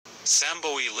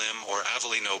Samboy Lim or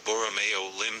Avelino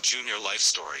Borromeo Lim Jr. life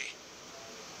story.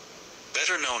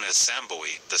 Better known as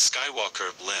Samboy, the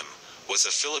Skywalker, Lim, was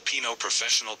a Filipino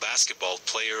professional basketball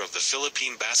player of the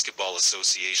Philippine Basketball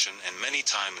Association and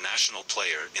many-time national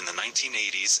player in the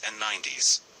 1980s and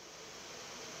 90s.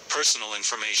 Personal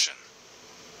information.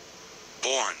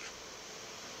 Born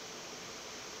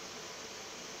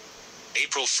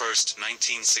April 1,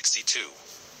 1962.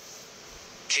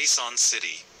 Quezon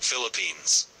City,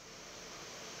 Philippines.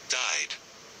 Died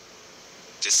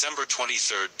December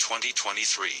 23,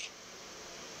 2023.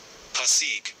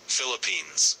 Pasig,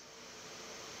 Philippines.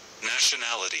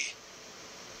 Nationality: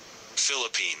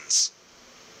 Philippines.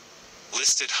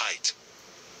 Listed height: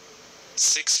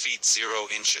 6 feet 0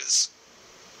 inches.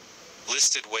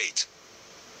 Listed weight: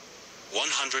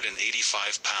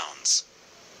 185 pounds.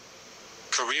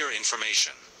 Career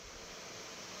information.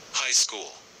 High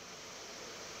school: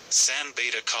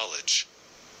 Beda College.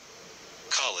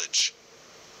 College: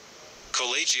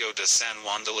 Colegio de San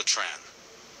Juan de Letran.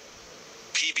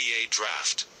 PBA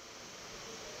draft: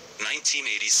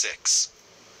 1986.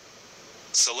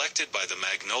 Selected by the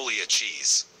Magnolia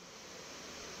Cheese.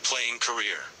 Playing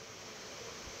career: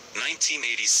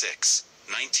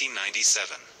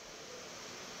 1986-1997.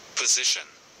 Position: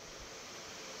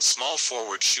 small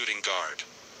forward shooting guard.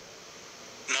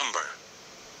 Number: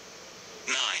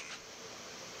 9.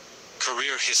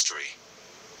 Career history: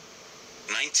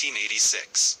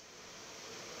 1986.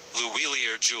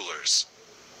 Lhuillier Jewelers.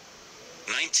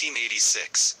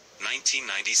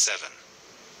 1986-1997.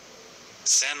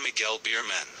 San Miguel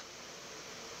Beermen.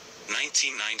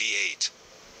 1998.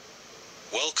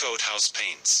 Welcoat House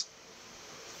Paints.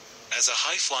 As a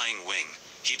high-flying wing,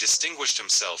 he distinguished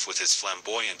himself with his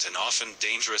flamboyant and often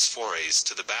dangerous forays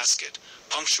to the basket,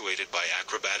 punctuated by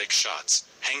acrobatic shots,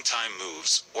 hang-time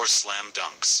moves, or slam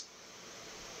dunks.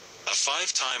 A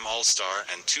 5-time All-Star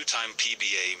and 2-time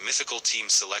PBA Mythical Team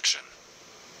selection.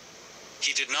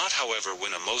 He did not, however,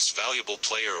 win a Most Valuable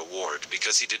Player award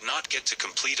because he did not get to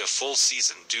complete a full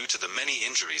season due to the many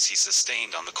injuries he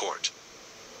sustained on the court.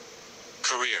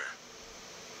 Career: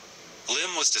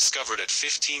 Lim was discovered at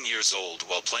 15 years old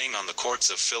while playing on the courts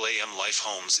of Phil-Am Life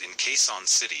Homes in Quezon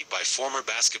City by former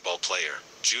basketball player,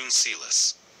 Juan.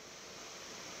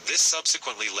 This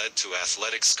subsequently led to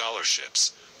athletic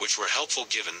scholarships, which were helpful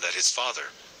given that his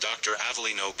father, Dr.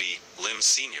 Avelino B. Lim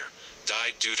Sr.,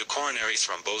 died due to coronary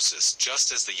thrombosis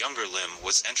just as the younger Lim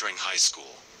was entering high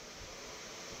school.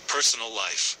 Personal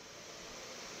life.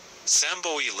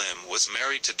 Samboy Lim was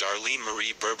married to Darlene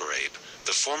Marie Berberame,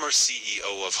 the former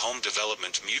CEO of Home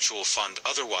Development Mutual Fund,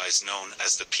 otherwise known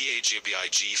as the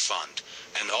PABL Fund,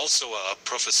 and also a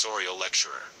professorial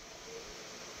lecturer.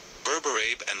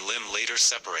 Berberame and Lim later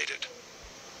separated.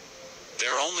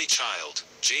 Their only child,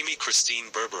 Jamie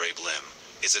Christine Berberame Lim,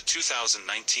 is a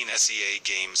 2019 SEA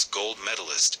Games gold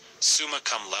medalist, summa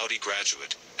cum laude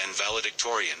graduate, and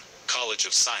valedictorian, College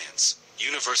of Science,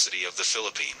 University of the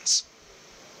Philippines.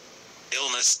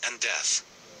 Illness and death.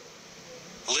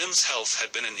 Lim's health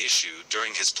had been an issue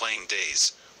during his playing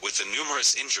days, with the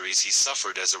numerous injuries he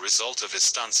suffered as a result of his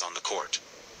stunts on the court.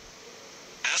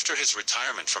 After his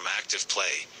retirement from active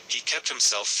play, he kept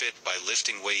himself fit by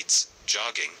lifting weights,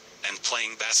 jogging, and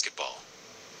playing basketball.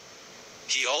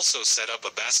 He also set up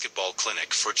a basketball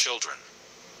clinic for children.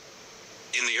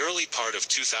 In the early part of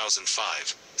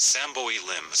 2005, Samboy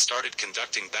Lim started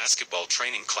conducting basketball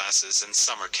training classes and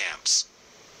summer camps.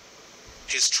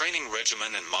 His training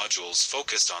regimen and modules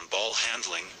focused on ball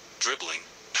handling, dribbling,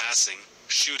 passing,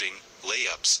 shooting,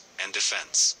 layups, and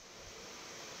defense.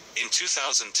 In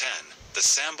 2010, the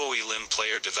Samboy Lim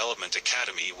Player Development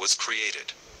Academy was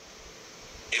created.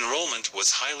 Enrollment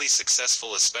was highly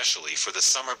successful, especially for the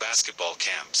summer basketball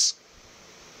camps.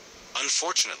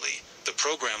 Unfortunately, the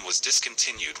program was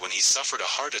discontinued when he suffered a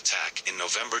heart attack in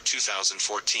November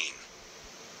 2014.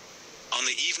 On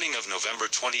the evening of November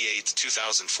 28,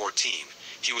 2014,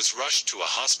 he was rushed to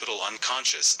a hospital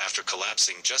unconscious after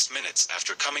collapsing just minutes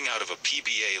after coming out of a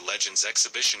PBA Legends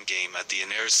exhibition game at the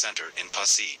Inares Center in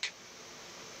Pasig.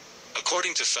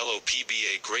 According to fellow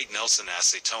PBA great Nelson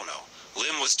Acetono,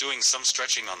 Lim was doing some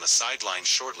stretching on the sideline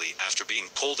shortly after being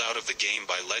pulled out of the game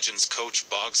by Legends coach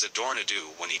Boggs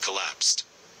Adornado when he collapsed.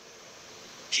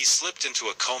 He slipped into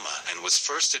a coma and was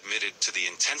first admitted to the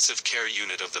intensive care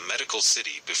unit of the medical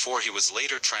city before he was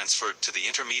later transferred to the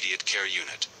intermediate care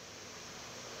unit.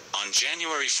 On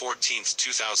January 14,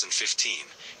 2015,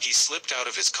 he slipped out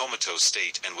of his comatose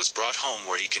state and was brought home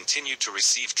where he continued to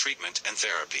receive treatment and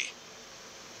therapy.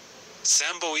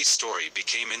 Samboy's story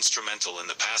became instrumental in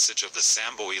the passage of the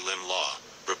Samboy Lim Law,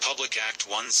 Republic Act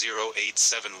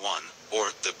 10871,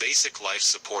 or the Basic Life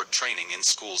Support Training in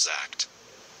Schools Act.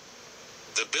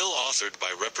 The bill, authored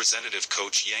by Representative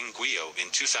Coach Yang Guio in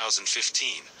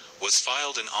 2015, was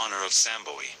filed in honor of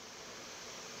Samboy.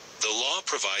 The law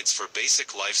provides for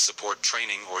basic life support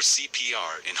training, or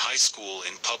CPR, in high school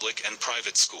in public and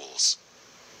private schools.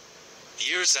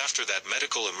 Years after that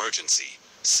medical emergency,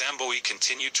 Samboy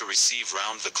continued to receive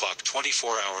round-the-clock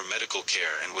 24-hour medical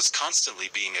care and was constantly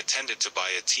being attended to by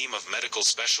a team of medical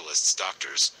specialists,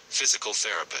 doctors, physical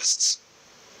therapists,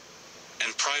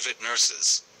 and private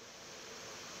nurses.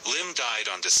 Lim died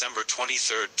on December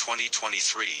 23,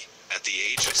 2023, at the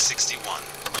age of 61.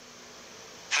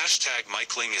 Hashtag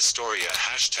Maikling Historia.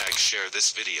 Hashtag share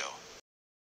this video.